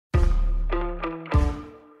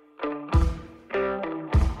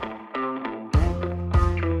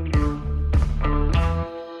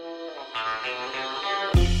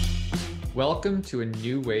Welcome to a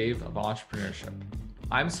new wave of entrepreneurship.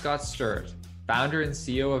 I'm Scott Sturt, founder and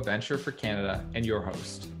CEO of Venture for Canada and your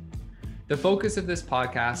host. The focus of this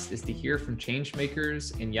podcast is to hear from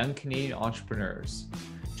changemakers and young Canadian entrepreneurs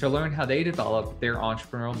to learn how they develop their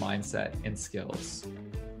entrepreneurial mindset and skills.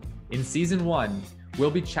 In season 1, we'll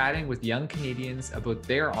be chatting with young Canadians about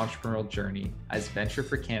their entrepreneurial journey as Venture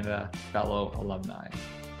for Canada fellow alumni.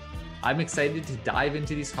 I'm excited to dive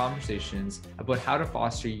into these conversations about how to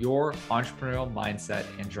foster your entrepreneurial mindset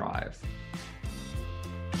and drive.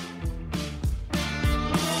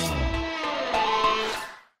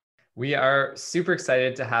 We are super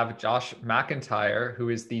excited to have Josh MacIntyre, who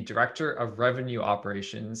is the Director of Revenue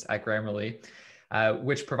Operations at Grammarly,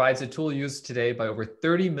 which provides a tool used today by over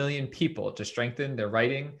 30 million people to strengthen their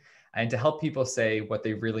writing and to help people say what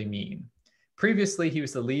they really mean. Previously, he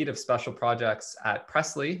was the lead of special projects at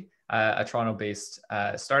Presley, a Toronto-based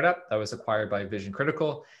startup that was acquired by Vision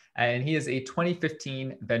Critical, and he is a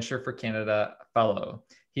 2015 Venture for Canada Fellow.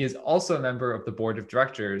 He is also a member of the board of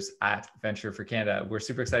directors at Venture for Canada. We're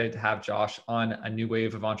super excited to have Josh on a new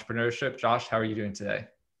wave of entrepreneurship. Josh, how are you doing today?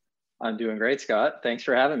 I'm doing great, Scott. Thanks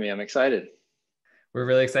for having me. I'm excited. We're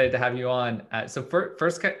really excited to have you on. So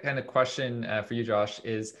first kind of question for you, Josh,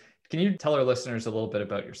 is can you tell our listeners a little bit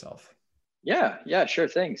about yourself? Yeah, sure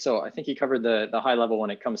thing. So I think you covered the high level when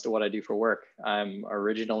it comes to what I do for work. I'm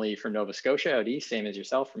originally from Nova Scotia out east, same as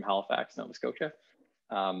yourself, from Halifax, Nova Scotia.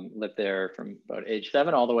 Lived there from about age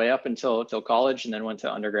 7 all the way up until college, and then went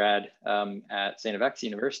to undergrad at St. FX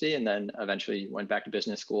University, and then eventually went back to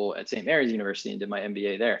business school at St. Mary's University and did my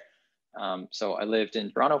MBA there. So I lived in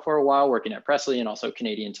Toronto for a while, working at Presley and also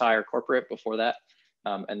Canadian Tire corporate before that,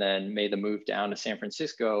 and then made the move down to San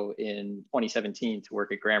Francisco in 2017 to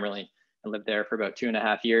work at Grammarly. I lived there for about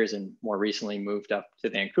 2.5 years, and more recently moved up to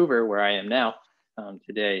Vancouver, where I am now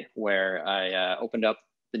today, where I opened up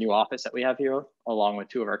the new office that we have here, along with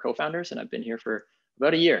 2 of our co-founders, and I've been here for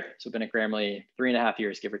about a year. So I've been at Grammarly 3.5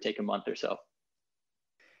 years, give or take a month or so.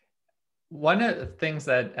 One of the things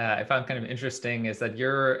that I found kind of interesting is that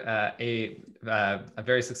you're a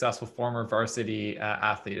very successful former varsity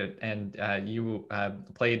athlete, and you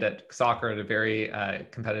played at soccer at a very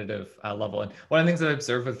competitive level. And one of the things that I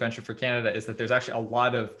observed with Venture for Canada is that there's actually a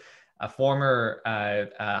lot of former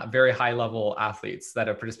very high level athletes that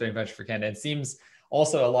have participated in Venture for Canada. It seems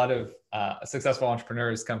also a lot of successful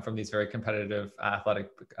entrepreneurs come from these very competitive athletic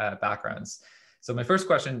backgrounds. So my first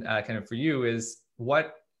question kind of for you is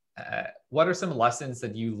what are some lessons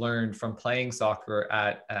that you learned from playing soccer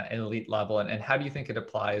at an elite level, and how do you think it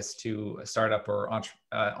applies to a startup or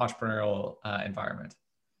entrepreneurial environment?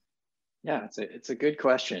 Yeah, it's a good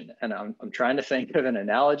question, and I'm trying to think of an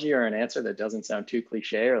analogy or an answer that doesn't sound too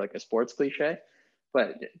cliche or like a sports cliche,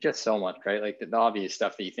 but just so much, right? Like the obvious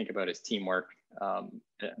stuff that you think about is teamwork, and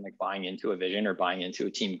like buying into a vision or buying into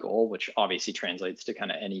a team goal, which obviously translates to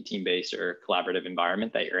kind of any team-based or collaborative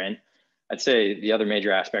environment that you're in. I'd say the other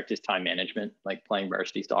major aspect is time management, like playing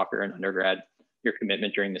varsity soccer in undergrad, your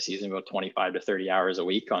commitment during the season, about 25 to 30 hours a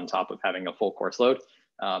week on top of having a full course load.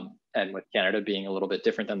 And with Canada being a little bit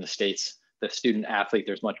different than the States, the student athlete,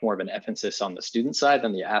 there's much more of an emphasis on the student side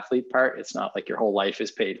than the athlete part. It's not like your whole life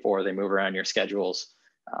is paid for. They move around your schedules.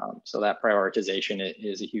 So that prioritization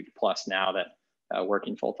is a huge plus now that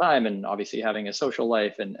working full time and obviously having a social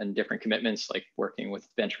life and different commitments, like working with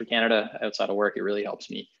Venture for Canada outside of work, it really helps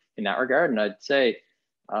me in that regard. And I'd say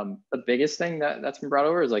the biggest thing that's been brought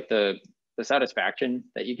over is like the satisfaction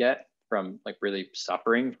that you get from like really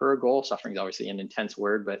suffering for a goal. Suffering is obviously an intense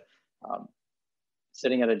word, but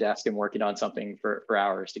sitting at a desk and working on something for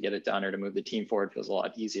hours to get it done or to move the team forward feels a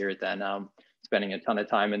lot easier than spending a ton of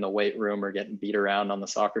time in the weight room or getting beat around on the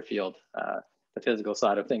soccer field. The physical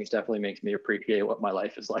side of things definitely makes me appreciate what my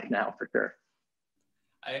life is like now, for sure.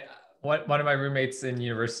 One of my roommates in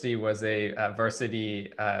university was a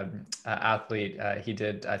varsity athlete. He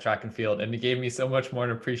did track and field, and it gave me so much more an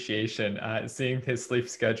appreciation seeing his sleep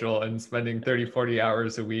schedule and spending 30, 40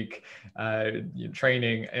 hours a week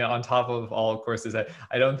training on top of all courses.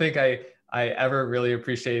 I don't think I ever really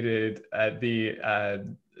appreciated the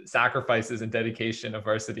sacrifices and dedication of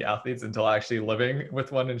varsity athletes until actually living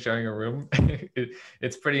with one and sharing a room.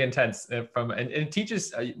 It's pretty intense and it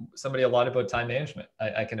teaches somebody a lot about time management,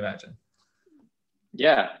 I can imagine.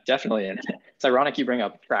 Yeah, definitely. And it's ironic you bring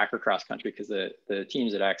up track or cross country, because the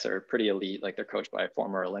teams at X are pretty elite. Like they're coached by a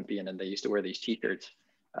former Olympian, and they used to wear these t-shirts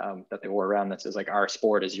that they wore around that says like, "Our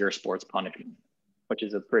sport is your sport's punishment," which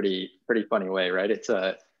is a pretty funny way, right? It's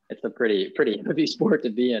a pretty heavy sport to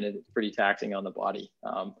be in. It's pretty taxing on the body.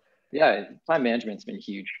 Yeah, time management's been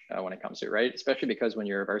huge when it comes to it, right? Especially because when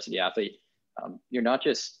you're a varsity athlete, you're not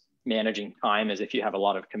just managing time as if you have a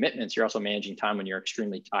lot of commitments, you're also managing time when you're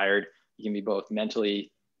extremely tired. You can be both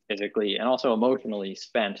mentally, physically, and also emotionally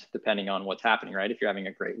spent depending on what's happening, right? If you're having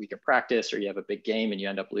a great week of practice or you have a big game and you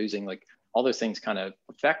end up losing, like all those things kind of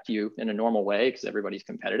affect you in a normal way because everybody's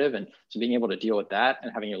competitive. And so being able to deal with that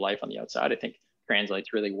and having your life on the outside, I think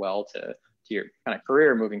translates really well to your kind of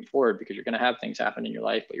career moving forward, because you're going to have things happen in your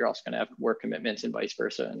life, but you're also going to have work commitments and vice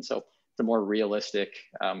versa. And so it's a more realistic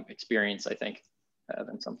experience, I think,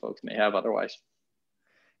 than some folks may have otherwise.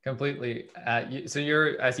 Completely. So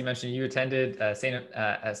you're, as you mentioned, you attended St.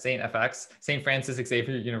 FX, St. Francis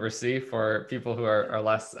Xavier University, for people who are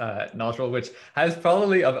less knowledgeable, which has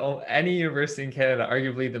probably of any university in Canada,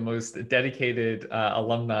 arguably the most dedicated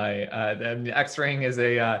alumni. And the X ring is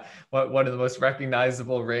one of the most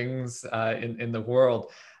recognizable rings in the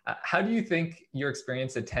world. How do you think your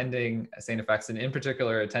experience attending St. FX, and in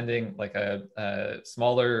particular attending like a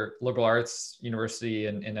smaller liberal arts university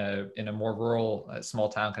in a more rural, small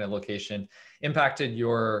town kind of location, impacted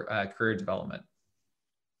your career development?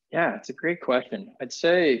 Yeah, it's a great question. I'd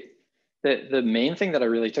say that the main thing that I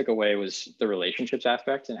really took away was the relationships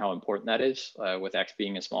aspect and how important that is. With X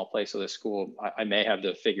being a small place, so the school, I may have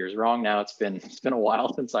the figures wrong now. It's been a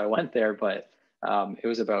while since I went there, but it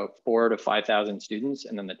was about 4,000 to 5,000 students,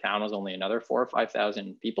 and then the town was only another 4,000 or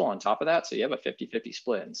 5,000 people on top of that. So you have a 50-50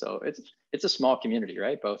 split. And so it's a small community,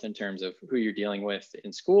 right? Both in terms of who you're dealing with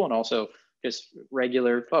in school and also just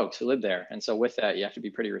regular folks who live there. And so with that, you have to be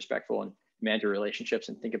pretty respectful and manage your relationships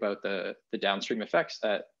and think about the downstream effects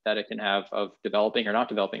that it can have of developing or not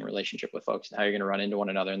developing a relationship with folks and how you're going to run into one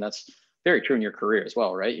another. And that's very true in your career as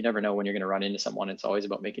well, right? You never know when you're going to run into someone. It's always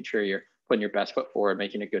about making sure you're putting your best foot forward,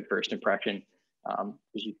 making a good first impression,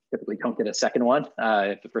 because you typically don't get a second one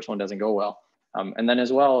if the first one doesn't go well. And then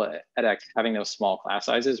as well at X, having those small class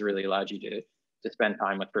sizes really allowed you to spend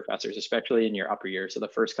time with professors, especially in your upper years. So the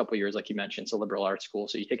first couple of years, like you mentioned, it's a liberal arts school.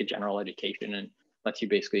 So you take a general education and lets you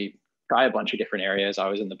basically try a bunch of different areas. I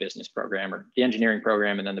was in the business program or the engineering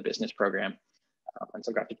program and then the business program. And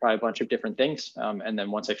so I got to try a bunch of different things. And then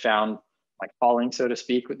once I found my calling, so to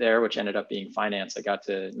speak, there, which ended up being finance, I got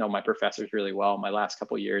to know my professors really well my last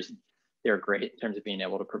couple of years. They were great in terms of being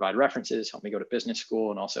able to provide references, help me go to business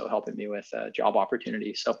school, and also helping me with job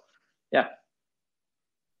opportunities. So yeah.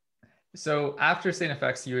 So after St.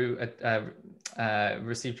 FX, you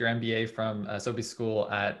received your MBA from Sophie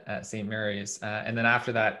School at St. Mary's. And then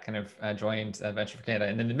after that, kind of joined Venture for Canada.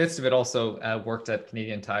 And in the midst of it, also worked at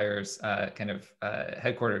Canadian Tire's kind of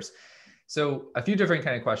headquarters. So a few different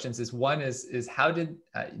kind of questions is one is how did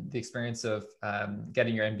the experience of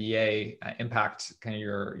getting your MBA impact kind of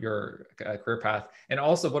your career path? And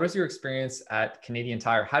also, what was your experience at Canadian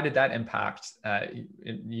Tire? How did that impact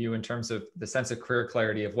you in terms of the sense of career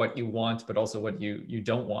clarity of what you want, but also what you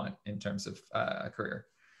don't want in terms of a career?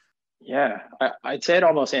 Yeah, I'd say I'd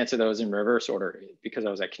almost answer those in reverse order, because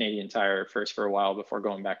I was at Canadian Tire first for a while before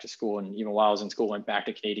going back to school. And even while I was in school, went back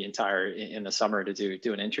to Canadian Tire in the summer to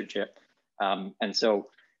do an internship. And so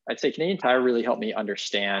I'd say Canadian Tire really helped me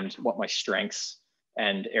understand what my strengths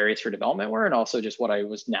and areas for development were, and also just what I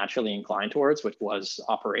was naturally inclined towards, which was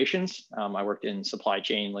operations. I worked in supply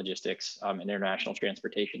chain, logistics, and international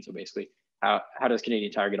transportation. So basically, how does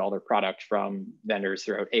Canadian Tire get all their product from vendors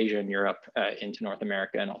throughout Asia and Europe into North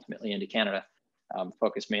America and ultimately into Canada?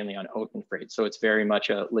 Focused mainly on ocean freight. So it's very much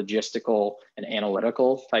a logistical and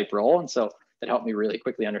analytical type role. And so that helped me really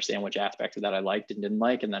quickly understand which aspects of that I liked and didn't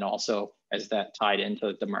like. And then also, as that tied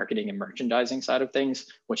into the marketing and merchandising side of things,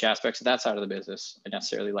 which aspects of that side of the business I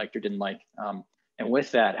necessarily liked or didn't like. And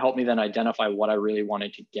with that, helped me then identify what I really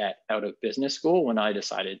wanted to get out of business school when I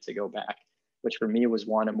decided to go back, which for me was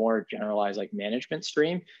one, a more generalized like management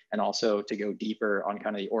stream, and also to go deeper on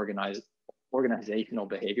kind of the organizational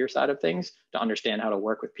behavior side of things to understand how to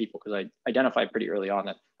work with people. Because I identified pretty early on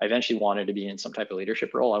that I eventually wanted to be in some type of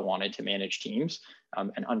leadership role. I wanted to manage teams.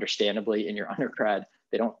 And understandably, in your undergrad,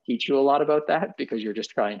 they don't teach you a lot about that because you're just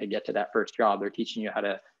trying to get to that first job. They're teaching you how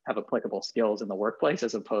to have applicable skills in the workplace,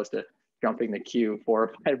 as opposed to jumping the queue 4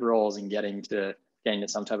 or 5 roles and getting to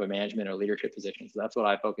some type of management or leadership position. So that's what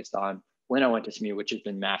I focused on when I went to SMU, which has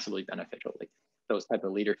been massively beneficial. Like those type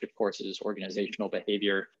of leadership courses, organizational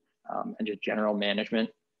behavior, and just general management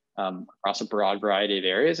across a broad variety of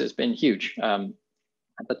areas has been huge.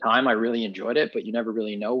 At the time, I really enjoyed it, but you never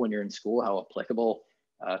really know when you're in school how applicable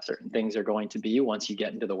certain things are going to be once you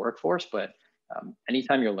get into the workforce. But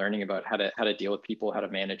anytime you're learning about how to deal with people, how to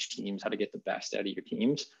manage teams, how to get the best out of your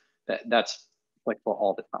teams, that's applicable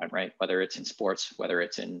all the time, right? Whether it's in sports, whether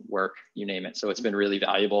it's in work, you name it. So it's been really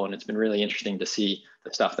valuable, and it's been really interesting to see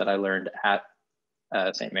the stuff that I learned at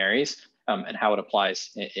St. Mary's and how it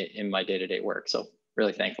applies in my day-to-day work. So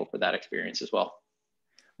really thankful for that experience as well.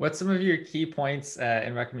 What's some of your key points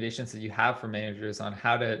and recommendations that you have for managers on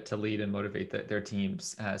how to lead and motivate their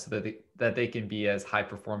teams so that they can be as high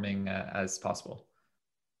performing as possible?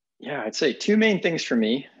 Yeah, I'd say two main things for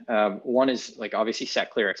me. One is like obviously set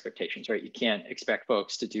clear expectations, right? You can't expect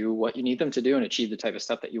folks to do what you need them to do and achieve the type of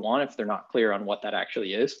stuff that you want if they're not clear on what that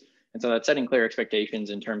actually is. And so that's setting clear expectations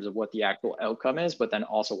in terms of what the actual outcome is, but then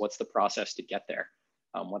also what's the process to get there.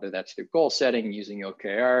 Whether that's through goal setting, using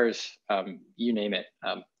OKRs, you name it.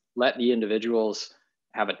 Let the individuals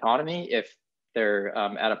have autonomy if they're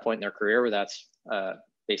at a point in their career where that's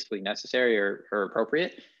basically necessary or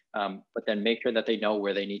appropriate. But then make sure that they know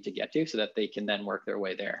where they need to get to so that they can then work their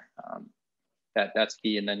way there. That's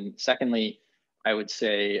key. And then secondly, I would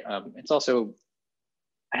say it's also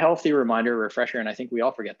a healthy reminder, refresher, and I think we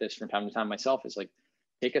all forget this from time to time myself, is like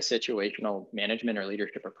take a situational management or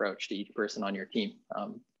leadership approach to each person on your team.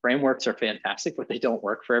 Frameworks are fantastic, but they don't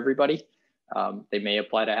work for everybody. They may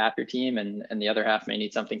apply to half your team and the other half may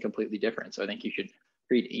need something completely different. So I think you should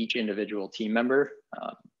treat each individual team member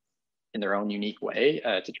in their own unique way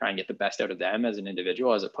to try and get the best out of them as an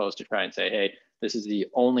individual, as opposed to try and say, hey, this is the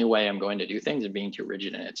only way I'm going to do things, and being too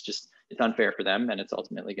rigid. And it's unfair for them. And it's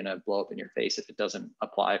ultimately going to blow up in your face if it doesn't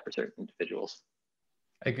apply for certain individuals.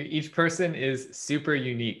 I agree. Each person is super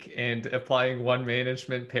unique, and applying one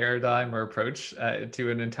management paradigm or approach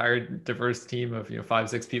to an entire diverse team of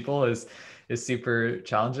 5-6 people is super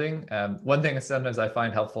challenging. One thing sometimes I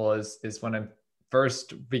find helpful is when I'm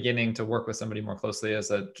first beginning to work with somebody more closely as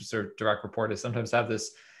a sort of direct report, is sometimes have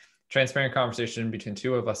this transparent conversation between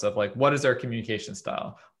two of us of like, what is our communication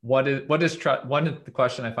style? What is trust? One of the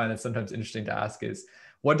question I find that's sometimes interesting to ask is,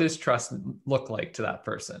 what does trust look like to that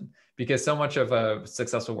person? Because so much of a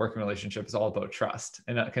successful working relationship is all about trust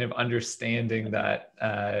and kind of understanding that,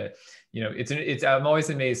 I'm always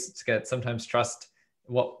amazed to get sometimes trust.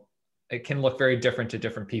 It can look very different to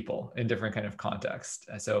different people in different kind of contexts.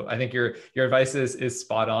 So I think your advice is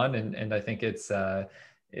spot on. And I think it's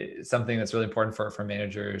something that's really important for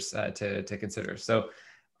managers to consider. So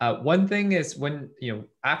one thing is when,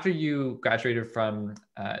 after you graduated from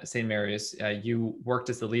St. Mary's, you worked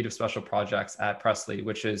as the lead of special projects at Presley,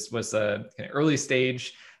 which was an early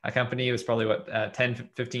stage company. It was probably 10,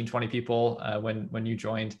 15, 20 people when you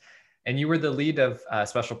joined, and you were the lead of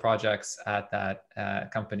special projects at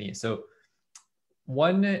that company. So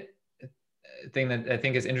one thing that I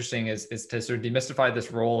think is interesting is to sort of demystify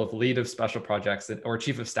this role of lead of special projects or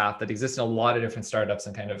chief of staff that exists in a lot of different startups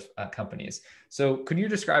and kind of companies. So could you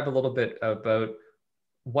describe a little bit about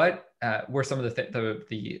what were some of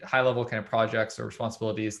the high level kind of projects or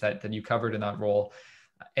responsibilities that you covered in that role?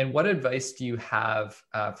 And what advice do you have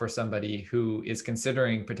for somebody who is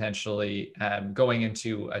considering potentially going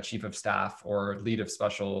into a chief of staff or lead of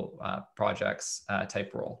special projects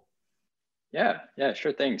type role? Yeah,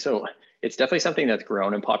 sure thing. So it's definitely something that's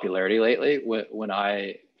grown in popularity lately. When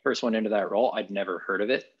I first went into that role, I'd never heard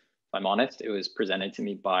of it. If I'm honest, it was presented to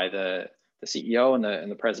me by the CEO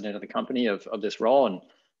and the president of the company of this role. And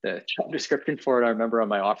the job description for it, I remember on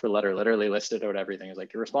my offer letter, literally listed out everything. It was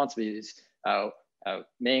like, your responsibilities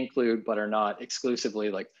may include, but are not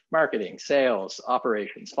exclusively like marketing, sales,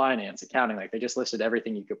 operations, finance, accounting. Like they just listed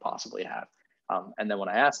everything you could possibly have. And then when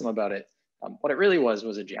I asked them about it, what it really was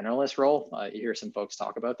a generalist role. You hear some folks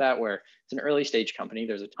talk about that, where it's an early stage company.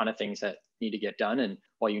 There's a ton of things that need to get done. And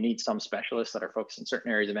while you need some specialists that are focused in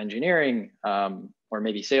certain areas of engineering or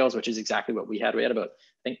maybe sales, which is exactly what we had. We had about,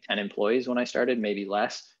 I think, 10 employees when I started, maybe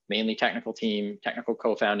less, mainly technical team, technical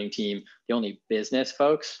co-founding team. The only business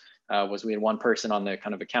folks was we had one person on the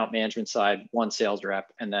kind of account management side, one sales rep,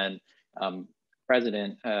 and then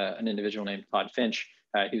president, an individual named Todd Finch.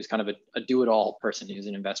 He was kind of a do-it-all person. He was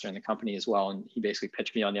an investor in the company as well. And he basically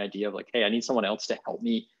pitched me on the idea of like, hey, I need someone else to help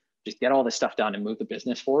me just get all this stuff done and move the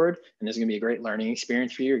business forward. And this is gonna be a great learning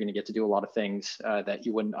experience for you. You're gonna get to do a lot of things that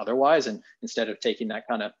you wouldn't otherwise. And instead of taking that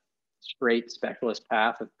kind of straight specialist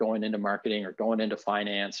path of going into marketing or going into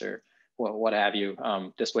finance or what have you,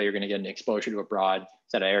 this way you're gonna get an exposure to a broad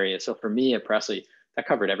set of areas. So for me at Presley, that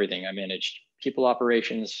covered everything. I managed people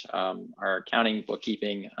operations, our accounting,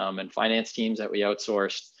 bookkeeping, and finance teams that we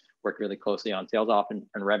outsourced, worked really closely on sales and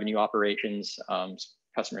revenue operations,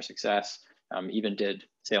 customer success, even did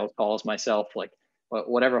sales calls myself, like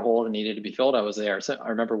whatever hole that needed to be filled, I was there. So I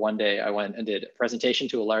remember one day I went and did a presentation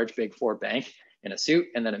to a large Big Four bank in a suit,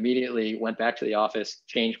 and then immediately went back to the office,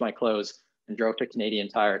 changed my clothes, and drove to Canadian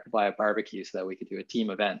Tire to buy a barbecue so that we could do a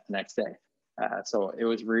team event the next day. So it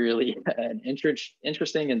was really an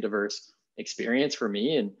interesting and diverse experience for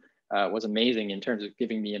me, and was amazing in terms of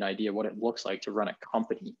giving me an idea of what it looks like to run a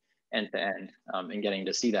company. end to end, and getting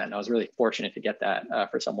to see that. And I was really fortunate to get that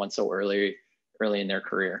for someone so early in their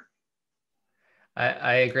career.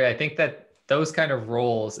 I agree. I think that those kind of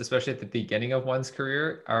roles, especially at the beginning of one's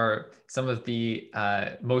career, are some of the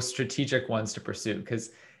most strategic ones to pursue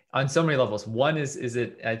because on so many levels. One is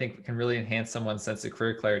it I think can really enhance someone's sense of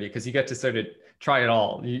career clarity because you get to sort of try it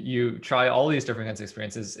all. You try all these different kinds of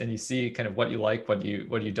experiences and you see kind of what you like, what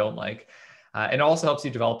you don't like. And it also helps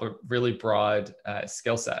you develop a really broad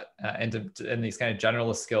skill set and these kind of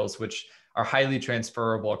generalist skills, which are highly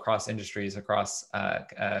transferable across industries, across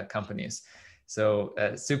companies. So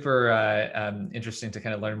super interesting to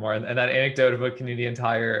kind of learn more. And that anecdote about Canadian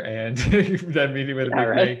Tire and that meeting with a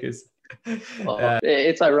big bank is. Well,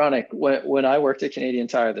 it's ironic. When I worked at Canadian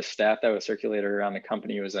Tire, the stat that was circulated around the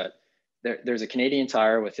company was that there's a Canadian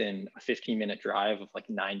Tire within a 15-minute drive of like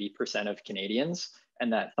 90% of Canadians,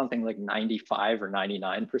 and that something like 95 or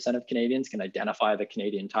 99% of Canadians can identify the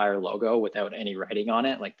Canadian Tire logo without any writing on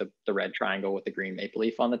it, like the red triangle with the green maple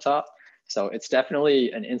leaf on the top. So it's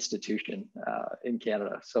definitely an institution in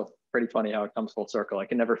Canada. So pretty funny how it comes full circle. I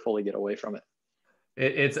can never fully get away from it.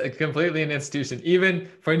 It's completely an institution. Even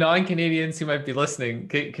for non-Canadians who might be listening,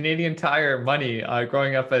 Canadian Tire money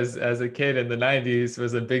growing up as a kid in the 90s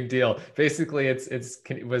was a big deal. Basically,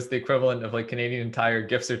 it was the equivalent of like Canadian Tire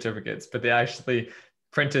gift certificates, but they actually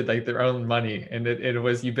printed like their own money and it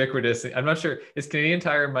was ubiquitous. I'm not sure, is Canadian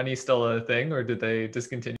Tire money still a thing or did they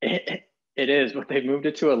discontinue? It is, but they've moved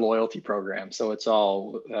it to a loyalty program. So it's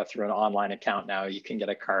all through an online account now. You can get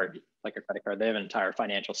a card, like a credit card. They have an entire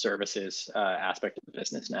financial services aspect of the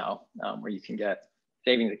business now, where you can get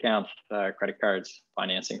savings accounts, credit cards,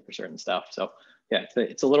 financing for certain stuff. So yeah,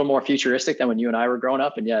 it's a little more futuristic than when you and I were growing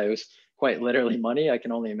up. And yeah, it was quite literally money. I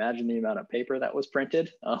can only imagine the amount of paper that was printed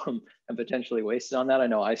and potentially wasted on that. I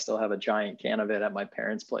know I still have a giant can of it at my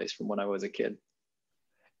parents' place from when I was a kid.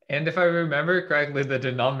 And if I remember correctly, the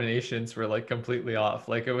denominations were like completely off.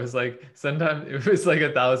 Like it was like sometimes it was like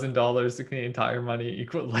 $1,000 to Canadian Tire money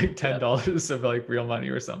equal like $10 of like real money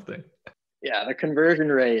or something. Yeah, the conversion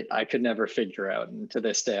rate I could never figure out. And to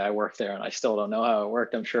this day, I work there and I still don't know how it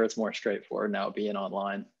worked. I'm sure it's more straightforward now being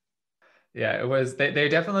online. Yeah, it was. They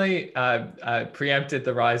definitely preempted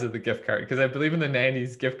the rise of the gift card because I believe in the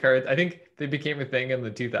 90s gift cards. I think they became a thing in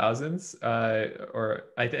the 2000s,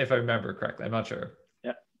 if I remember correctly. I'm not sure.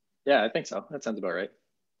 Yeah, I think so. That sounds about right.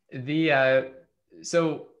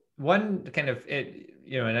 So one kind of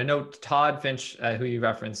and I know Todd Finch, who you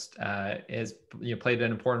referenced, has played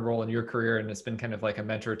an important role in your career and has been kind of like a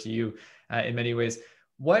mentor to you in many ways.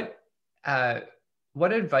 What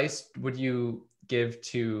advice would you give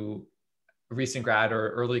to a recent grad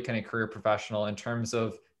or early kind of career professional in terms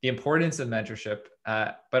of the importance of mentorship,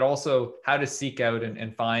 but also how to seek out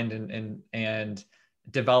and find and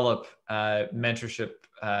develop mentorship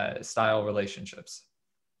style relationships?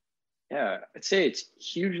 Yeah, I'd say it's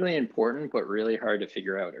hugely important, but really hard to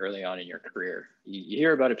figure out early on in your career. You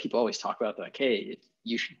hear about it, people always talk about like, hey,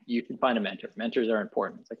 you can find a mentor. Mentors are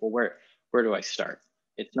important. It's like, well, where do I start?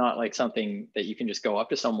 It's not like something that you can just go up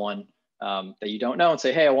to someone that you don't know and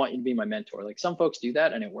say, hey, I want you to be my mentor. Like some folks do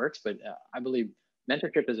that and it works, but I believe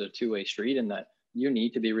mentorship is a two-way street in that you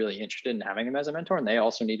need to be really interested in having them as a mentor, and they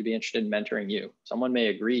also need to be interested in mentoring you. Someone may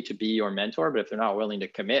agree to be your mentor, but if they're not willing to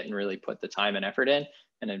commit and really put the time and effort in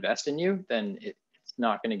and invest in you, then it's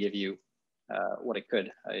not going to give you what it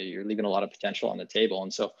could. You're leaving a lot of potential on the table.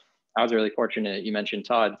 And so I was really fortunate. You mentioned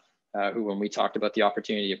Todd, who, when we talked about the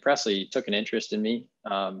opportunity at Presley, took an interest in me,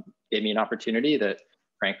 gave me an opportunity that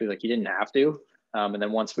frankly, like he didn't have to. And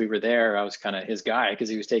then once we were there, I was kind of his guy because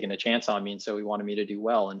he was taking a chance on me. And so he wanted me to do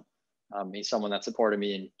well. And he's someone that supported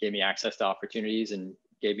me and gave me access to opportunities and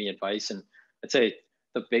gave me advice. And I'd say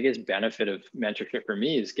the biggest benefit of mentorship for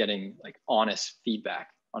me is getting like honest feedback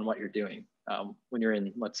on what you're doing. When you're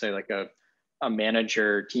in, let's say, like a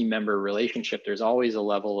manager team member relationship, there's always a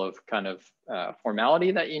level of kind of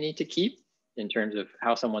formality that you need to keep in terms of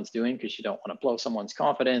how someone's doing, because you don't want to blow someone's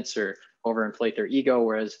confidence or overinflate their ego.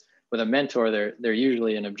 Whereas with a mentor, they're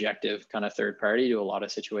usually an objective kind of third party to a lot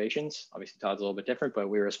of situations. Obviously, Todd's a little bit different, but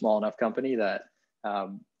we were a small enough company that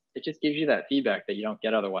it just gives you that feedback that you don't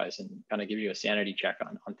get otherwise, and kind of gives you a sanity check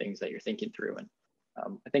on things that you're thinking through. And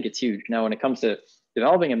I think it's huge. Now, when it comes to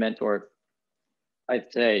developing a mentor,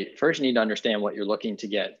 I'd say first you need to understand what you're looking to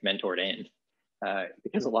get mentored in,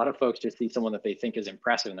 because a lot of folks just see someone that they think is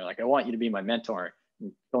impressive and they're like, I want you to be my mentor.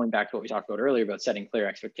 And going back to what we talked about earlier about setting clear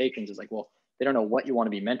expectations, is like, well, they don't know what you want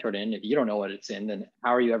to be mentored in. If you don't know what it's in, then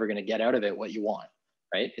how are you ever going to get out of it what you want,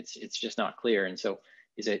 right? It's just not clear. And so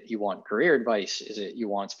is it you want career advice? Is it you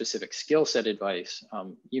want specific skill set advice?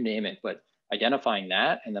 You name it. But identifying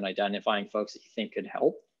that and then identifying folks that you think could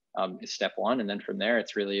help is step one. And then from there,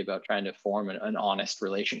 it's really about trying to form an honest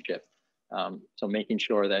relationship. So making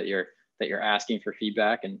sure that you're asking for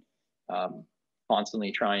feedback and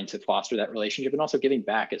constantly trying to foster that relationship, and also giving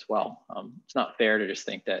back as well. It's not fair to just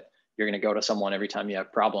think that you're going to go to someone every time you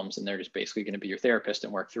have problems and they're just basically going to be your therapist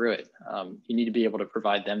and work through it. You need to be able to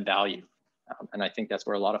provide them value. And I think that's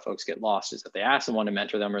where a lot of folks get lost, is that they ask someone to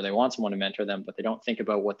mentor them or they want someone to mentor them, but they don't think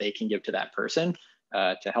about what they can give to that person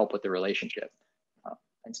to help with the relationship.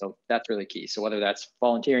 And so that's really key. So whether that's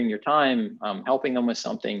volunteering your time, helping them with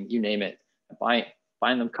something, you name it,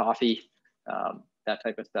 buying them coffee, that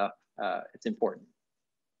type of stuff, it's important.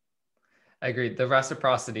 I agree. The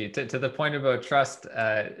reciprocity, to the point about trust,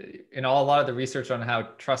 in a lot of the research on how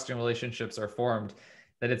trusting relationships are formed,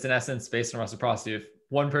 that it's in essence based on reciprocity. If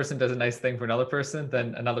one person does a nice thing for another person,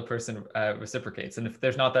 then another person reciprocates. And if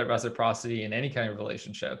there's not that reciprocity in any kind of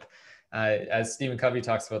relationship, as Stephen Covey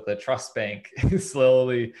talks about, the trust bank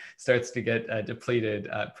slowly starts to get depleted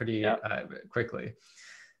pretty quickly.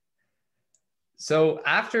 So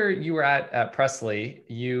after you were at Presley,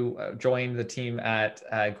 you joined the team at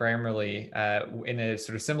Grammarly in a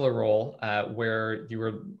sort of similar role where you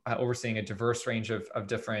were overseeing a diverse range of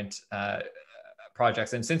different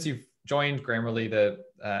projects. And since you've joined Grammarly, the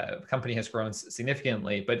company has grown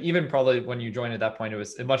significantly. But even probably when you joined at that point, it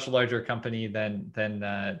was a much larger company than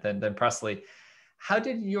Presley. How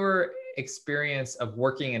did your experience of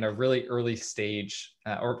working in a really early stage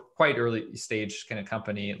or quite early stage kind of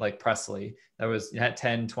company like Presley that had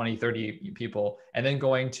 10, 20, 30 people, and then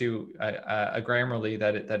going to a Grammarly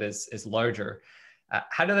that is larger,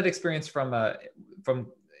 how did that experience from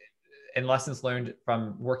and lessons learned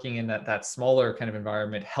from working in that smaller kind of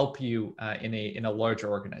environment help you in a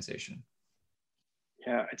larger organization?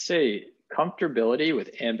 Yeah, I'd say comfortability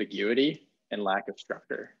with ambiguity and lack of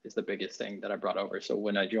structure is the biggest thing that I brought over. So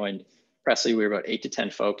when I joined Presley, we were about 8 to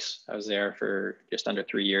 10 folks. I was there for just under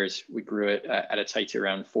 3 years. We grew it at its height to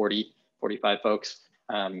around 40, 45 folks.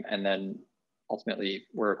 And then ultimately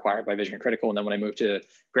were acquired by Vision Critical. And then when I moved to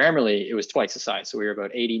Grammarly, it was twice the size. So we were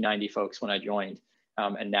about 80, 90 folks when I joined.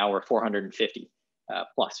 And now we're 450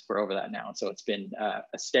 plus. We're over that now. And so it's been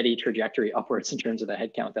a steady trajectory upwards in terms of the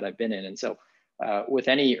headcount that I've been in. And so with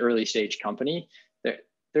any early stage company,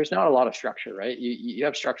 there's not a lot of structure, right? You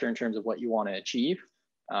have structure in terms of what you want to achieve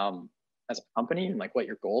as a company and like what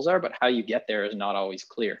your goals are, but how you get there is not always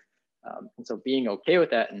clear. And so being okay with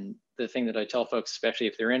that, and the thing that I tell folks, especially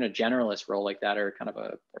if they're in a generalist role like that, or kind of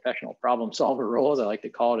a professional problem solver role, as I like to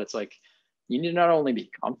call it, it's like, you need to not only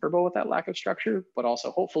be comfortable with that lack of structure, but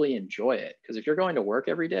also hopefully enjoy it. Because if you're going to work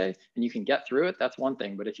every day and you can get through it, that's one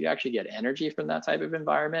thing. But if you actually get energy from that type of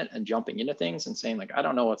environment and jumping into things and saying like, I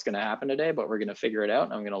don't know what's going to happen today, but we're going to figure it out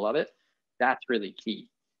and I'm going to love it, that's really key.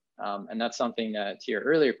 And that's something that, to your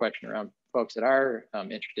earlier question around folks that are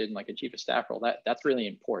interested in like a chief of staff role, that's really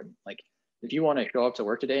important. Like if you want to show up to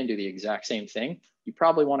work today and do the exact same thing, you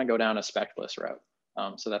probably want to go down a specialist route.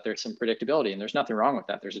 So that there's some predictability, and there's nothing wrong with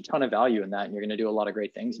that. There's a ton of value in that, and you're going to do a lot of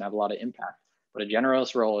great things and have a lot of impact. But a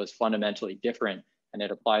generalist role is fundamentally different, and it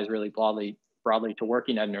applies really broadly to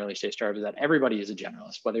working at an early stage startup. Is that everybody is a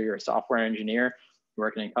generalist. Whether you're a software engineer, you're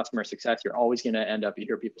working in customer success, you're always going to end up. You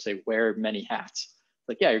hear people say, "Wear many hats."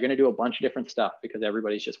 Like, yeah, you're going to do a bunch of different stuff because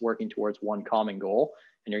everybody's just working towards one common goal,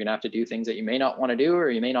 and you're going to have to do things that you may not want to do, or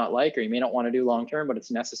you may not like, or you may not want to do long term, but it's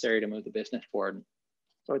necessary to move the business forward.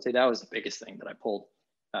 So I'd say that was the biggest thing that I pulled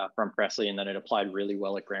from Presley, and then it applied really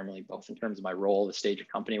well at Grammarly, both in terms of my role, the stage of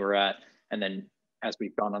company we're at, and then as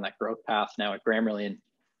we've gone on that growth path now at Grammarly and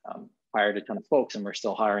hired a ton of folks, and we're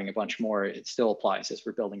still hiring a bunch more, it still applies as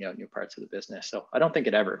we're building out new parts of the business. So I don't think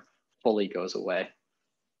it ever fully goes away.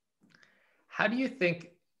 How do you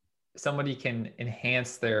think somebody can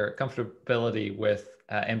enhance their comfortability with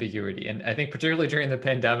ambiguity? And I think particularly during the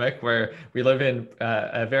pandemic, where we live in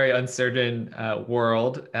a very uncertain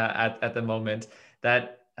world at the moment,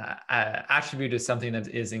 that attribute is something that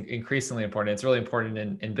is increasingly important. It's really important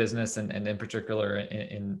in business and in particular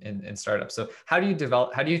in startups. So how do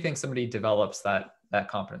you think somebody develops that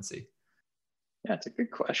competency? Yeah, it's a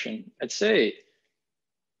good question. I'd say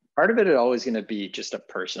part of it is always going to be just a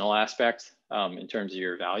personal aspect in terms of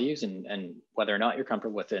your values and whether or not you're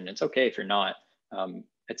comfortable with it. And it's okay if you're not.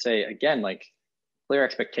 I'd say, again, like clear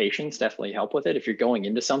expectations definitely help with it. If you're going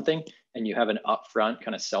into something and you have an upfront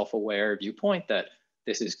kind of self-aware viewpoint that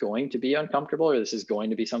this is going to be uncomfortable, or this is going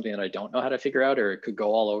to be something that I don't know how to figure out, or it could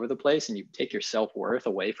go all over the place, and you take your self-worth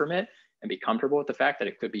away from it and be comfortable with the fact that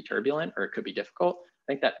it could be turbulent or it could be difficult,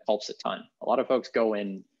 I think that helps a ton. A lot of folks go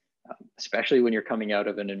in, especially when you're coming out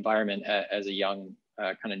of an environment as a young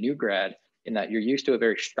kind of new grad, in that you're used to a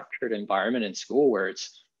very structured environment in school where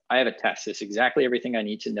it's, I have a test. It's exactly everything I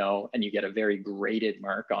need to know. And you get a very graded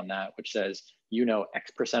mark on that, which says, you know,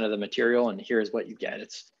 X% of the material and here's what you get.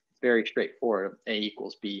 It's very straightforward. A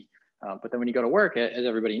equals B. But then when you go to work, as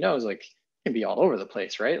everybody knows, like, it can be all over the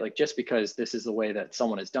place, right? Like, just because this is the way that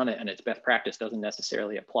someone has done it and it's best practice doesn't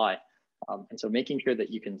necessarily apply. And so making sure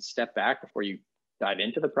that you can step back before you dive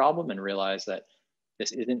into the problem and realize that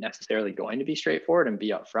this isn't necessarily going to be straightforward, and be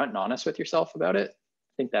upfront and honest with yourself about it.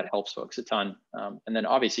 I think that helps folks a ton. And then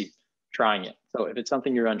obviously trying it. So if it's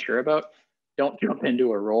something you're unsure about, don't jump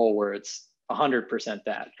into a role where it's 100%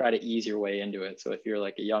 that. Try to ease your way into it. So if you're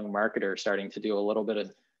like a young marketer starting to do a little bit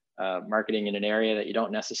of marketing in an area that you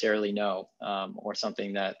don't necessarily know, or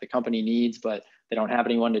something that the company needs, but they don't have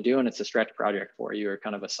anyone to do, and it's a stretch project for you or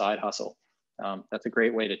kind of a side hustle. That's a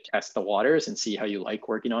great way to test the waters and see how you like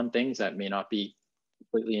working on things that may not be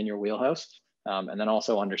completely in your wheelhouse. And then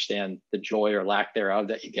also understand the joy or lack thereof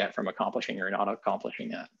that you get from accomplishing or not accomplishing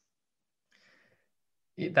that.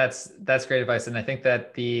 That's great advice. And I think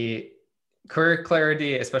that the career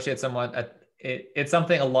clarity, especially it's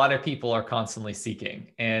something a lot of people are constantly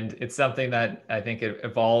seeking. And it's something that I think it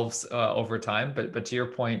evolves over time. But to your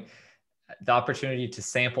point, the opportunity to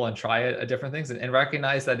sample and try different things and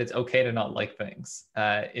recognize that it's okay to not like things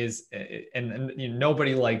and you know,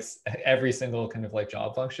 nobody likes every single kind of like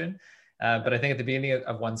job function. But I think at the beginning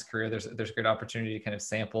of one's career, there's a great opportunity to kind of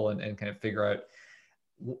sample and kind of figure out.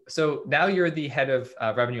 So now you're the head of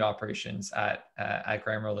revenue operations at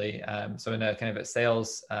Grammarly. So in a kind of a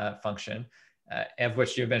sales function, of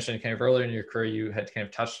which you mentioned kind of earlier in your career, you had kind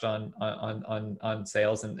of touched on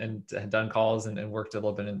sales and had done calls and worked a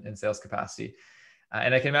little bit in sales capacity.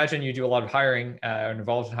 And I can imagine you do a lot of hiring and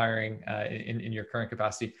involved in hiring in your current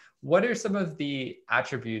capacity. What are some of the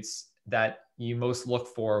attributes that you most look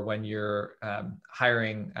for when you're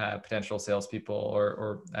hiring potential salespeople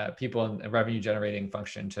or people in a revenue generating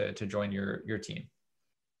function to join your team?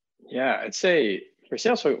 Yeah, I'd say for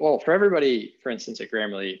sales, well, for everybody, for instance, at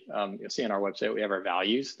Grammarly, you'll see on our website, we have our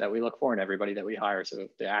values that we look for in everybody that we hire. So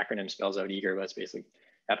the acronym spells out EAGER, but it's basically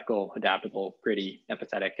ethical, adaptable, gritty,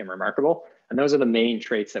 empathetic, and remarkable. And those are the main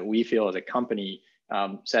traits that we feel as a company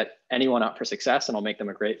set anyone up for success, and will make them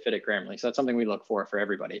a great fit at Grammarly. So that's something we look for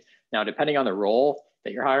everybody. Now, depending on the role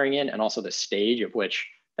that you're hiring in and also the stage of which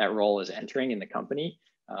that role is entering in the company,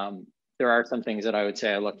 there are some things that I would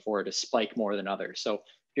say I look for to spike more than others. So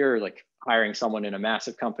if you're like hiring someone in a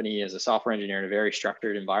massive company as a software engineer in a very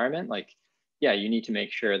structured environment, like, yeah, you need to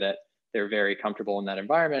make sure that they're very comfortable in that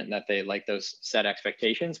environment and that they like those set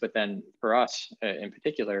expectations. But then for us in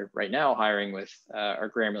particular, right now, hiring with our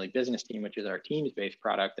Grammarly business team, which is our teams-based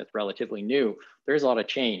product that's relatively new, there's a lot of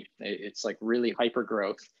change. It's like really hyper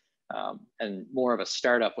growth and more of a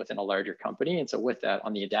startup within a larger company. And so with that,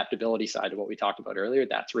 on the adaptability side of what we talked about earlier,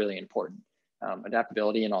 that's really important.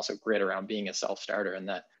 Adaptability and also grit around being a self-starter, and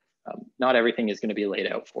that not everything is going to be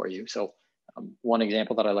laid out for you. So one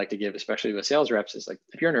example that I like to give, especially with sales reps, is like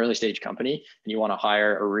if you're an early stage company and you want to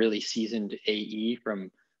hire a really seasoned AE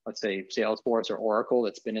from, let's say, Salesforce or Oracle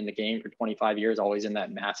that's been in the game for 25 years, always in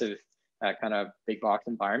that massive kind of big box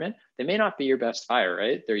environment, they may not be your best hire,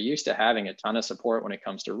 right? They're used to having a ton of support when it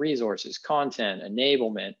comes to resources, content,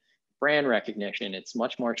 enablement, brand recognition. It's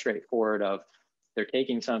much more straightforward of they're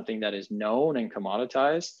taking something that is known and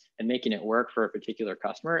commoditized and making it work for a particular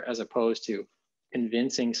customer, as opposed to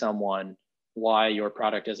convincing someone why your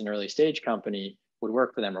product as an early stage company would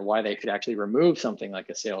work for them, or why they should actually remove something like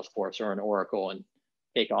a Salesforce or an Oracle and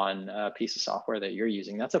take on a piece of software that you're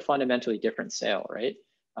using. That's a fundamentally different sale, right?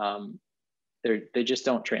 They just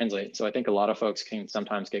don't translate. So I think a lot of folks can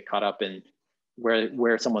sometimes get caught up in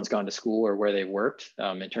where someone's gone to school or where they worked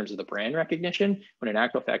in terms of the brand recognition, when in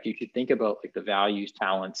actual fact, you should think about like the values,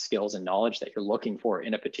 talents, skills, and knowledge that you're looking for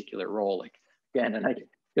in a particular role. Like, again, and I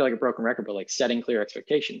feel like a broken record, but like setting clear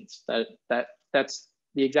expectations, that's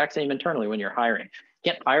the exact same internally when you're hiring.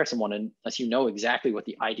 You can't hire someone unless you know exactly what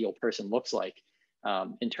the ideal person looks like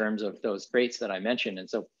in terms of those traits that I mentioned. And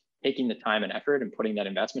so taking the time and effort and putting that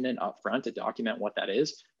investment in upfront to document what that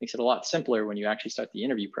is makes it a lot simpler when you actually start the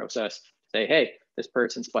interview process. Say, hey, this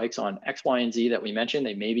person spikes on X, Y, and Z that we mentioned.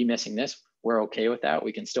 They may be missing this. We're okay with that.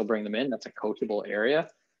 We can still bring them in. That's a coachable area.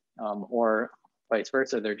 Or vice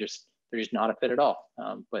versa. They're just not a fit at all.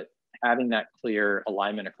 But having that clear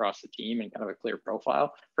alignment across the team and kind of a clear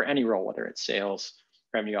profile for any role, whether it's sales,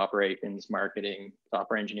 revenue operations, marketing,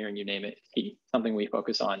 software engineering, you name it, it's key. Something we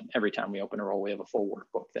focus on every time we open a role. We have a full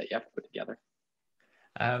workbook that you have to put together.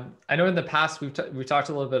 I know in the past we've talked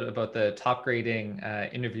a little bit about the top grading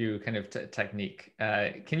interview kind of technique.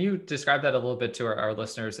 Can you describe that a little bit to our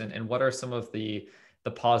listeners, and what are some of the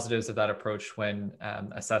positives of that approach when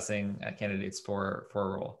assessing candidates for a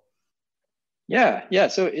role? Yeah.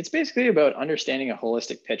 So it's basically about understanding a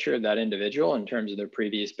holistic picture of that individual in terms of their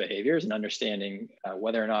previous behaviors and understanding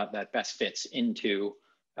whether or not that best fits into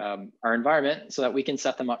our environment so that we can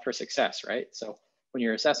set them up for success, right? So when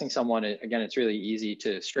you're assessing someone, again, it's really easy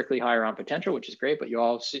to strictly hire on potential, which is great, but you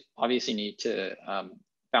also obviously need to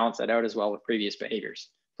balance that out as well with previous behaviors.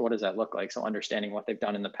 So what does that look like? So understanding what they've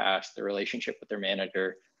done in the past, their relationship with their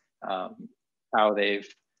manager, how they've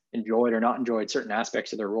enjoyed or not enjoyed certain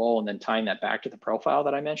aspects of their role, and then tying that back to the profile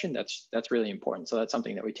that I mentioned. That's really important. So that's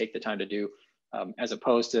something that we take the time to do, as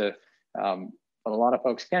opposed to what a lot of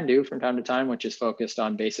folks can do from time to time, which is focused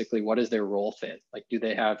on basically what is their role fit? Like, do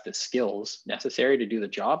they have the skills necessary to do the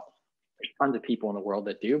job? There's tons of people in the world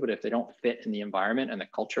that do, but if they don't fit in the environment and the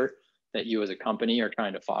culture that you as a company are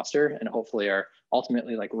trying to foster and hopefully are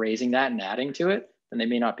ultimately like raising that and adding to it, then they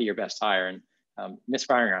may not be your best hire. And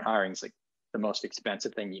misfiring on hiring is like the most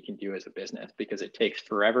expensive thing you can do as a business, because it takes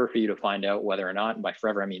forever for you to find out whether or not, and by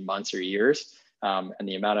forever I mean months or years, and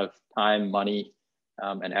the amount of time, money,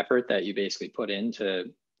 and effort that you basically put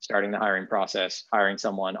into starting the hiring process, hiring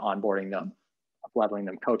someone, onboarding them, up-leveling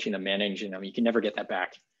them, coaching them, managing them. You can never get that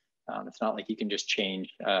back. It's not like you can just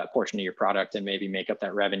change a portion of your product and maybe make up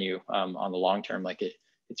that revenue on the long term. Like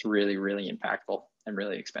it's really, really impactful and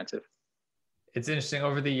really expensive. It's interesting.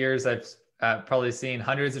 Over the years, I've probably seen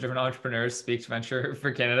hundreds of different entrepreneurs speak to Venture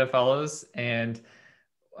for Canada fellows, and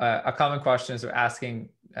a common question is they're asking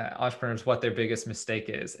entrepreneurs what their biggest mistake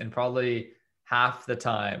is, and probably half the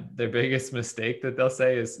time their biggest mistake that they'll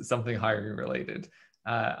say is something hiring related.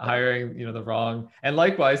 Hiring, the wrong, and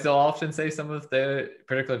likewise, they'll often say some of the,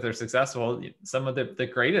 particularly if they're successful, some of the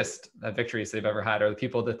greatest victories they've ever had are the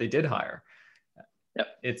people that they did hire. Yep.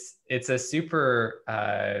 It's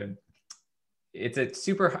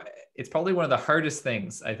probably one of the hardest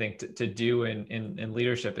things I think to do in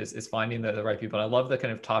leadership is finding the right people. And I love the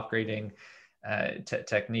kind of top grading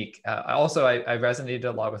technique. I resonated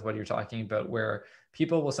a lot with what you're talking about, where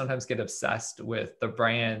people will sometimes get obsessed with the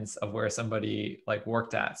brands of where somebody like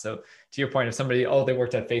worked at. So to your point, if somebody, they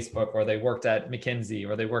worked at Facebook, or they worked at McKinsey,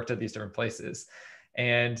 or they worked at these different places,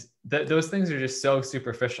 and those things are just so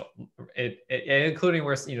superficial, including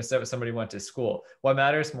where somebody went to school. What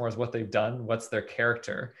matters more is what they've done, what's their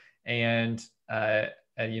character, and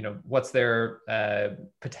what's their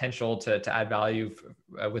potential to add value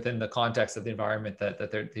within the context of the environment that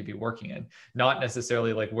they'd be working in, not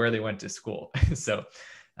necessarily like where they went to school. So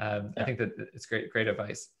I think that it's great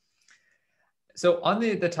advice. So on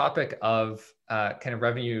the topic of kind of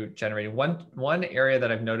revenue generating, one area that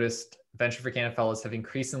I've noticed Venture for Canada fellows have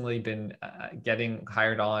increasingly been getting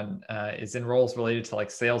hired on is in roles related to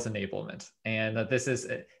like sales enablement. And this is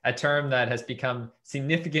a term that has become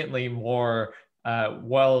significantly more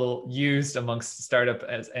well used amongst startup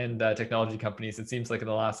and technology companies, it seems like, in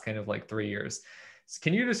the last kind of like 3 years. So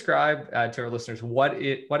can you describe to our listeners what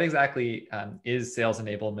exactly is sales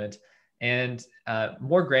enablement? And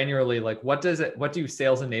more granularly, like what do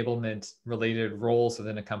sales enablement related roles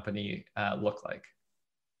within a company look like?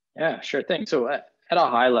 Yeah, sure thing. So at a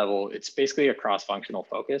high level, it's basically a cross-functional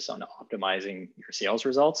focus on optimizing your sales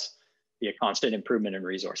results via constant improvement in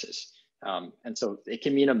resources. And so it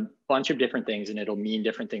can mean a bunch of different things, and it'll mean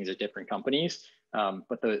different things at different companies.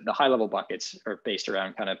 But the high level buckets are based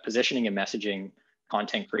around kind of positioning and messaging,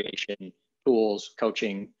 content creation, tools,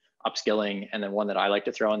 coaching, upskilling, and then one that I like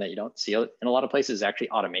to throw in that you don't see in a lot of places is actually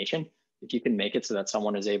automation. If you can make it so that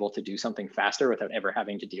someone is able to do something faster without ever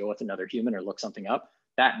having to deal with another human or look something up,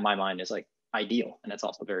 that in my mind is like ideal. And it's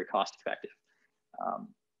also very cost effective.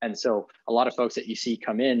 And so a lot of folks that you see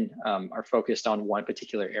come in are focused on one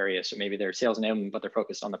particular area. So maybe they're sales enablement, but they're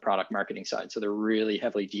focused on the product marketing side. So they're really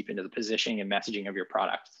heavily deep into the positioning and messaging of your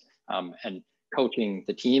product, and coaching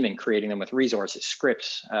the team and creating them with resources,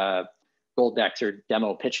 scripts, gold decks or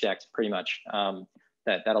demo pitch decks, pretty much,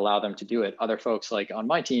 that allow them to do it. Other folks like on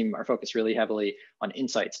my team are focused really heavily on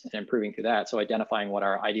insights and improving through that. So identifying what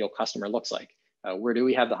our ideal customer looks like. Where do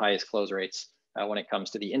we have the highest close rates when it comes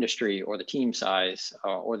to the industry or the team size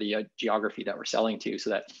or the geography that we're selling to, so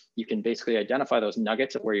that you can basically identify those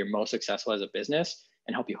nuggets of where you're most successful as a business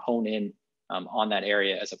and help you hone in on that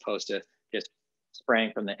area, as opposed to just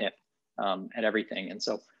spraying from the hip at everything. And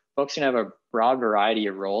so folks can have a broad variety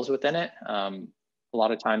of roles within it. A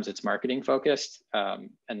lot of times it's marketing focused, and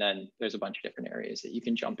then there's a bunch of different areas that you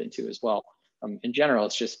can jump into as well. In general,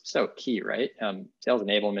 it's just so key, right? Sales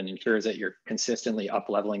enablement ensures that you're consistently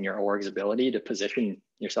up-leveling your org's ability to position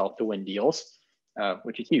yourself to win deals,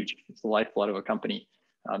 which is huge. It's the lifeblood of a company.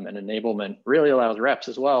 And enablement really allows reps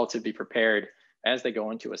as well to be prepared as they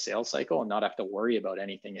go into a sales cycle and not have to worry about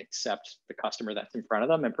anything except the customer that's in front of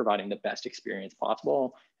them and providing the best experience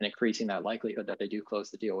possible and increasing that likelihood that they do close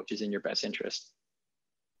the deal, which is in your best interest.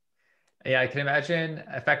 Yeah, I can imagine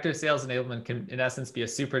effective sales enablement can, in essence, be a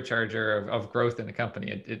supercharger of growth in the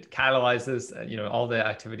company. It catalyzes, all the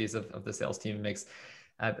activities of the sales team, makes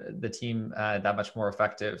the team that much more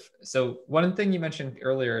effective. So one thing you mentioned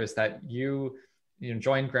earlier is that you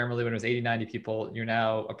joined Grammarly when it was 80, 90 people. You're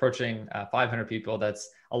now approaching 500 people. That's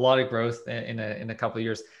a lot of growth in a couple of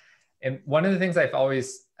years. And one of the things I've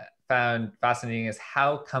always found fascinating is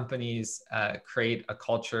how companies create a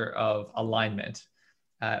culture of alignment.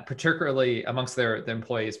 Particularly amongst their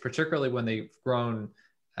employees, particularly when they've grown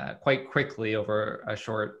quite quickly over a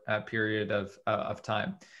short period of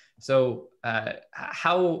time. So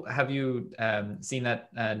how have you seen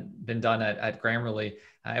that been done at Grammarly?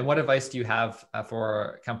 And what advice do you have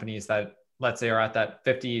for companies that, let's say, are at that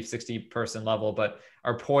 50, 60 person level, but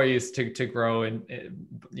are poised to grow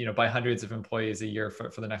by hundreds of employees a year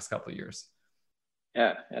for the next couple of years?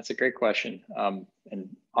 Yeah, that's a great question. And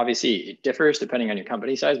obviously it differs depending on your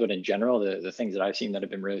company size, but in general, the things that I've seen that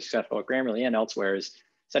have been really successful at Grammarly and elsewhere is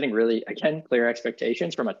setting really, again, clear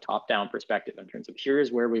expectations from a top-down perspective in terms of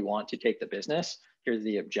here's where we want to take the business, here's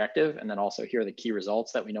the objective, and then also here are the key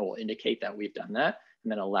results that we know will indicate that we've done that,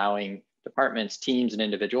 and then allowing departments, teams, and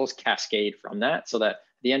individuals cascade from that so that at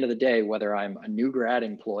the end of the day, whether I'm a new grad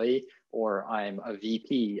employee or I'm a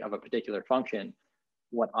VP of a particular function,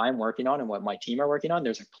 what I'm working on and what my team are working on,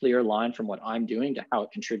 there's a clear line from what I'm doing to how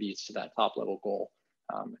it contributes to that top level goal.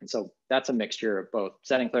 And so that's a mixture of both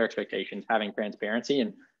setting clear expectations, having transparency,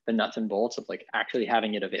 and the nuts and bolts of like actually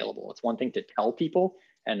having it available. It's one thing to tell people,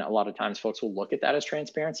 and a lot of times folks will look at that as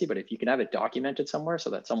transparency, but if you can have it documented somewhere so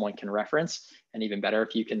that someone can reference, and even better,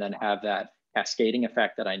 if you can then have that cascading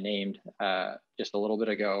effect that I named just a little bit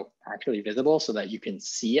ago actually visible so that you can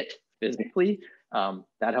see it physically,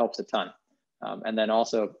 that helps a ton. And then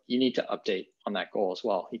also you need to update on that goal as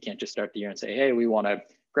well. You can't just start the year and say, hey, we want to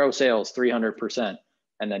grow sales 300%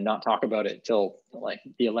 and then not talk about it till like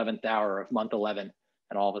the 11th hour of month 11.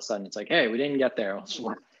 And all of a sudden it's like, hey, we didn't get there.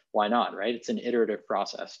 So why not, right? It's an iterative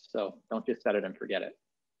process. So don't just set it and forget it.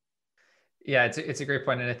 Yeah, it's a great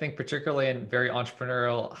point. And I think particularly in very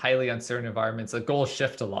entrepreneurial, highly uncertain environments, the goals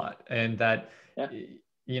shift a lot. And that,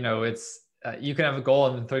 it's, you can have a goal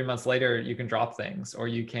and then 3 months later you can drop things, or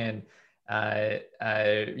you can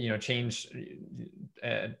change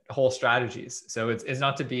whole strategies. So it's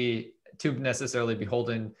not to be too necessarily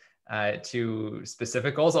beholden to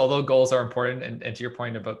specific goals, although goals are important. And to your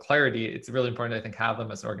point about clarity, it's really important, I think, have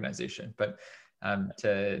them as an organization, but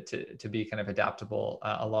to be kind of adaptable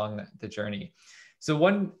along the journey. So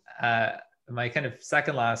my kind of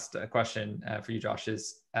second last question for you, Josh,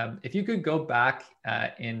 is if you could go back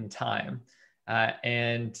in time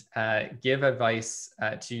and give advice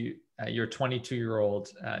to your 22-year-old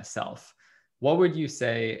self, what would you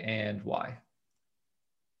say and why?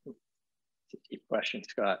 It's a deep question,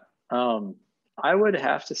 Scott. I would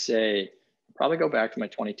have to say, probably go back to my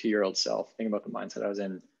 22-year-old self, think about the mindset I was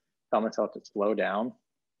in, tell myself to slow down,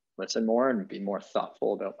 listen more, and be more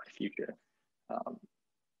thoughtful about my future.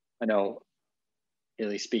 I know, at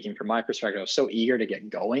least speaking from my perspective, I was so eager to get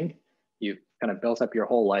going. You've kind of built up your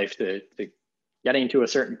whole life to getting to a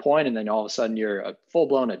certain point, and then all of a sudden you're a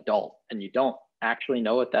full-blown adult and you don't actually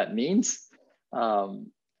know what that means.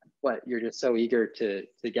 But you're just so eager to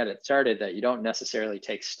get it started that you don't necessarily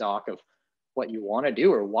take stock of what you want to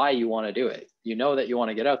do or why you want to do it. You know that you want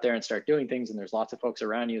to get out there and start doing things, and there's lots of folks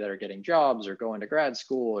around you that are getting jobs or going to grad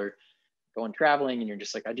school or going traveling, and you're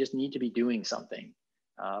just like, I just need to be doing something.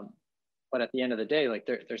 But at the end of the day, like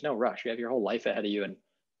there's no rush. You have your whole life ahead of you, and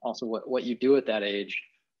also what you do at that age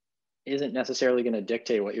isn't necessarily going to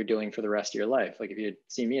dictate what you're doing for the rest of your life. Like if you'd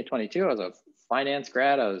seen me at 22, I was a finance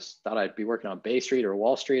grad. Thought I'd be working on Bay Street or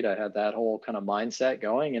Wall Street. I had that whole kind of mindset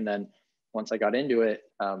going. And then once I got into it,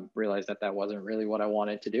 realized that wasn't really what I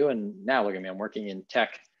wanted to do. And now look at me, I'm working in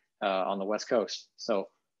tech on the West Coast. So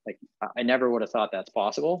like I never would have thought that's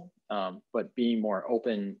possible. But being more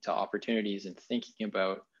open to opportunities and thinking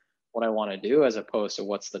about what I want to do as opposed to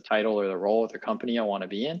what's the title or the role of the company I want to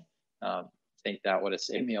be in. I think that would have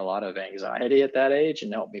saved me a lot of anxiety at that age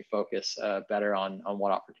and helped me focus better on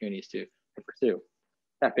what opportunities to pursue.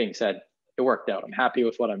 That being said, it worked out. I'm happy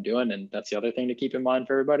with what I'm doing. And that's the other thing to keep in mind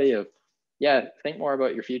for everybody of, think more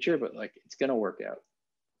about your future, but like, it's going to work out.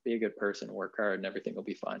 Be a good person, work hard, and everything will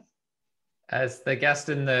be fine. As the guest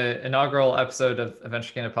in the inaugural episode of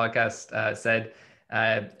Venture Canada podcast said,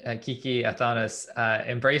 Kiki Athanas,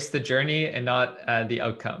 embrace the journey and not the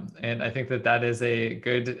outcome. And I think that that is a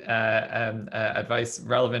good advice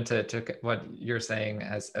relevant to what you're saying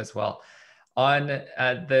as well. On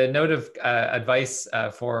the note of advice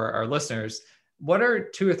for our listeners, what are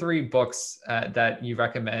 2 or 3 books that you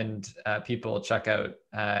recommend people check out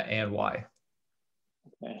and why?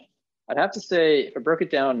 Okay. I'd have to say, if I broke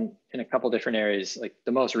it down in a couple different areas, like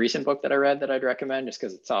the most recent book that I read that I'd recommend, just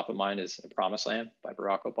because it's top of mind, is A Promised Land by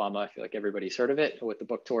Barack Obama. I feel like everybody's heard of it with the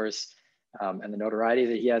book tours and the notoriety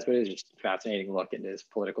that he has, but it's just a fascinating look into his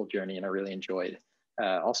political journey, and I really enjoyed.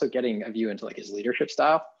 Also getting a view into like his leadership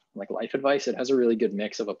style, like life advice. It has a really good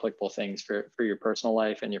mix of applicable things for your personal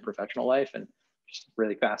life and your professional life, and just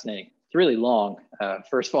really fascinating. It's really long.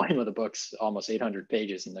 First volume of the book's almost 800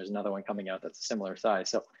 pages, and there's another one coming out that's a similar size.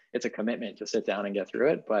 So it's a commitment to sit down and get through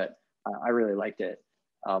it, but I really liked it.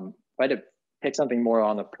 If I had to pick something more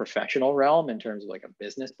on the professional realm in terms of like a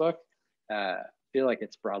business book, I feel like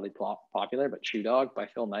it's broadly popular, but Shoe Dog by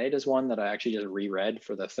Phil Knight is one that I actually just reread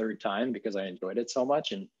for the 3rd time because I enjoyed it so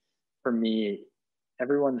much. And for me,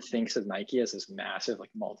 everyone thinks of Nike as this massive, like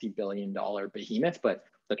multi-billion-dollar behemoth, but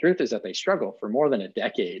the truth is that they struggle for more than a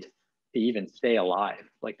decade to even stay alive.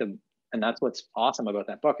 And that's what's awesome about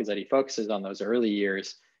that book, is that he focuses on those early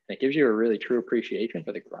years, and it gives you a really true appreciation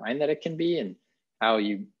for the grind that it can be, and how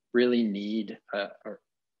you really need a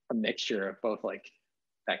mixture of both like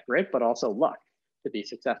that grit, but also luck to be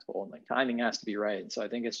successful, and like timing has to be right. And so I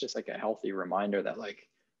think it's just like a healthy reminder that like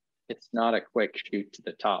it's not a quick shoot to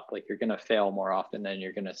the top. Like you're gonna fail more often than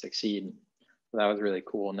you're gonna succeed. So that was really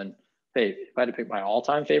cool. And then, hey, if I had to pick my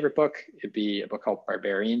all-time favorite book, it'd be a book called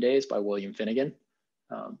Barbarian Days by William Finnegan.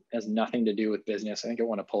 It has nothing to do with business. I think it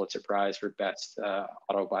won a Pulitzer Prize for best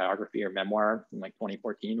autobiography or memoir in like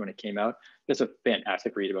 2014 when it came out. It's a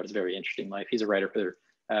fantastic read about his very interesting life. He's a writer for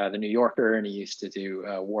the New Yorker, and he used to do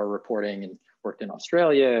war reporting and worked in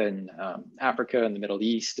Australia and Africa and the Middle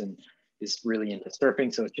East, and is really into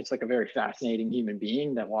surfing. So it's just like a very fascinating human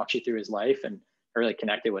being that walks you through his life, and I really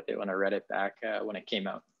connected with it when I read it back when it came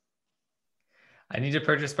out. I need to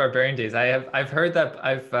purchase Barbarian Days. I've heard that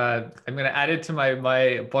I'm going to add it to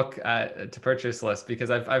my book to purchase list,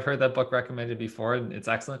 because I've heard that book recommended before, and it's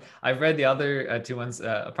excellent. I've read the other 2 ones.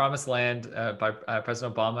 A Promised Land by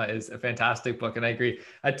President Obama is a fantastic book, and I agree,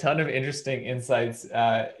 a ton of interesting insights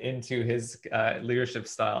into his leadership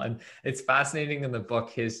style, and it's fascinating in the book.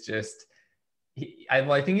 His just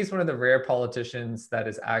I think he's one of the rare politicians that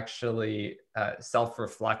is actually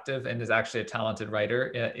self-reflective and is actually a talented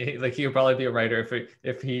writer. Like he would probably be a writer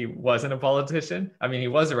if he wasn't a politician. I mean, he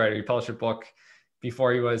was a writer. He published a book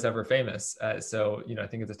before he was ever famous. So, I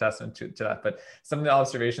think it's a testament to that. But some of the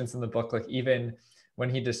observations in the book, like even when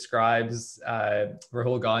he describes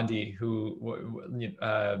Rahul Gandhi, who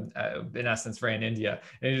in essence ran India,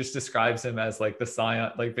 and he just describes him as like the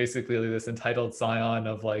scion, like basically this entitled scion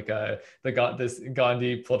of like this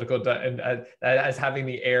Gandhi political, and as having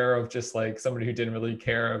the air of just like somebody who didn't really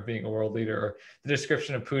care of being a world leader, or the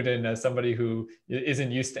description of Putin as somebody who isn't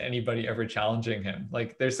used to anybody ever challenging him.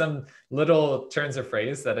 Like there's some little turns of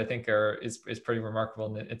phrase that I think is pretty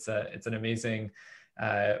remarkable, and it's an amazing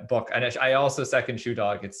book. And I also second Shoe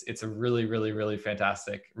Dog. It's a really, really, really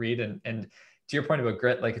fantastic read. And to your point about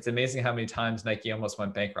grit, like it's amazing how many times Nike almost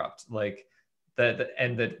went bankrupt. Like the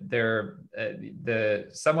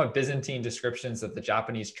somewhat Byzantine descriptions of the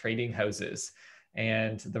Japanese trading houses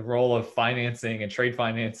and the role of financing and trade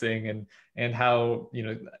financing, and how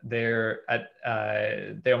they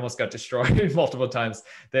almost got destroyed multiple times.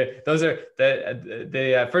 Those are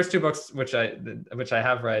the first 2 books which I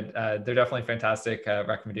have read. They're definitely fantastic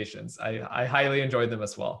recommendations. I highly enjoyed them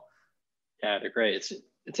as well. Yeah, they're great.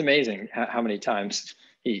 It's amazing how many times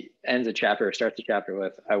he ends a chapter or starts a chapter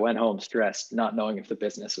with, "I went home stressed, not knowing if the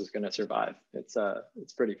business was going to survive." It's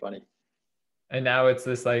pretty funny. And now it's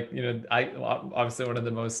this like, obviously one of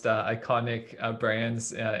the most iconic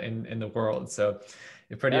brands in the world. So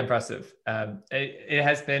it's pretty impressive. It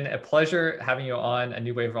has been a pleasure having you on A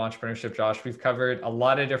New Wave of Entrepreneurship, Josh. We've covered a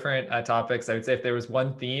lot of different topics. I would say if there was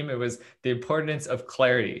one theme, it was the importance of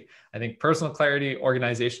clarity. I think personal clarity,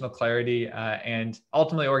 organizational clarity, and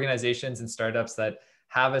ultimately organizations and startups that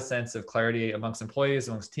have a sense of clarity amongst employees,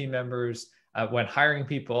 amongst team members, when hiring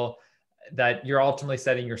people, that you're ultimately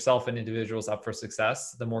setting yourself and individuals up for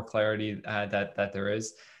success, the more clarity that there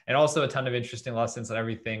is. And also a ton of interesting lessons on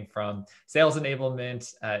everything from sales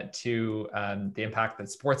enablement to the impact that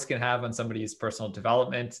sports can have on somebody's personal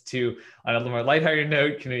development, to, on a more lighthearted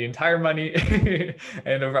note, Canadian Tire money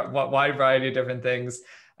and a wide variety of different things.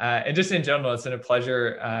 And just in general, it's been a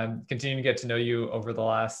pleasure continuing to get to know you over the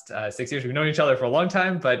last 6 years. We've known each other for a long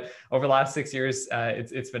time, but over the last 6 years,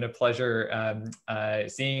 it's been a pleasure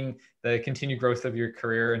seeing the continued growth of your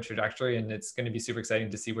career and trajectory. And it's going to be super exciting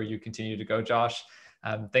to see where you continue to go, Josh.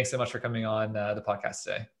 Thanks so much for coming on the podcast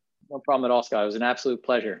today. No problem at all, Scott. It was an absolute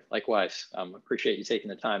pleasure. Likewise, appreciate you taking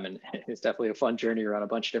the time. And it's definitely a fun journey around a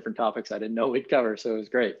bunch of different topics I didn't know we'd cover. So it was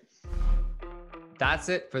great. That's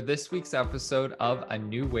it for this week's episode of A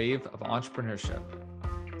New Wave of Entrepreneurship.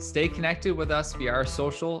 Stay connected with us via our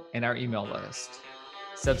social and our email list.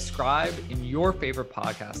 Subscribe in your favorite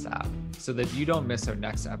podcast app so that you don't miss our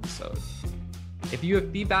next episode. If you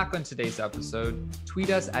have feedback on today's episode,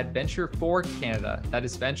 tweet us at Venture4Canada, that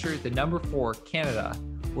is Venture, the number 4 Canada,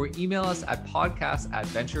 or email us at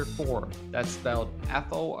podcast@venture4, that's spelled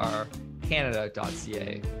FOR,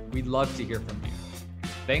 Canada.ca. We'd love to hear from you.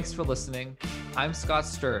 Thanks for listening. I'm Scott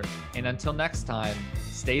Sturt, and until next time,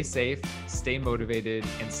 stay safe, stay motivated,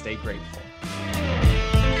 and stay grateful.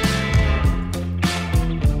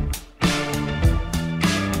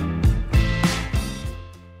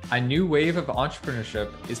 A New Wave of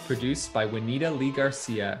Entrepreneurship is produced by Juanita Lee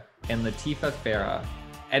Garcia and Latifa Farah.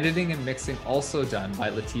 Editing and mixing also done by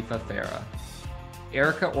Latifa Farah.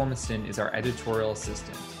 Erica Ormiston is our editorial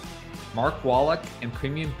assistant. Mark Wallach and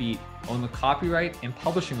Premium Beat own the copyright and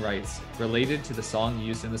publishing rights related to the song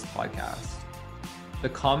used in this podcast. The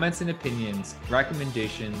comments and opinions,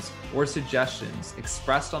 recommendations, or suggestions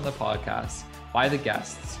expressed on the podcast by the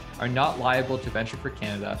guests are not liable to Venture for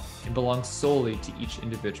Canada and belong solely to each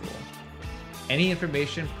individual. Any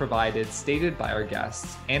information provided stated by our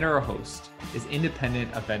guests and our host is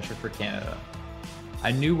independent of Venture for Canada.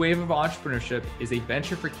 A New Wave of Entrepreneurship is a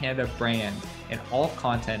Venture for Canada brand, and all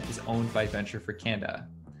content is owned by Venture for Canada.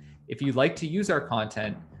 If you'd like to use our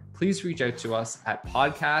content, please reach out to us at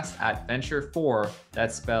podcast@venture4,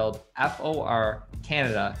 that's spelled FOR,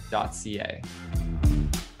 Canada.ca.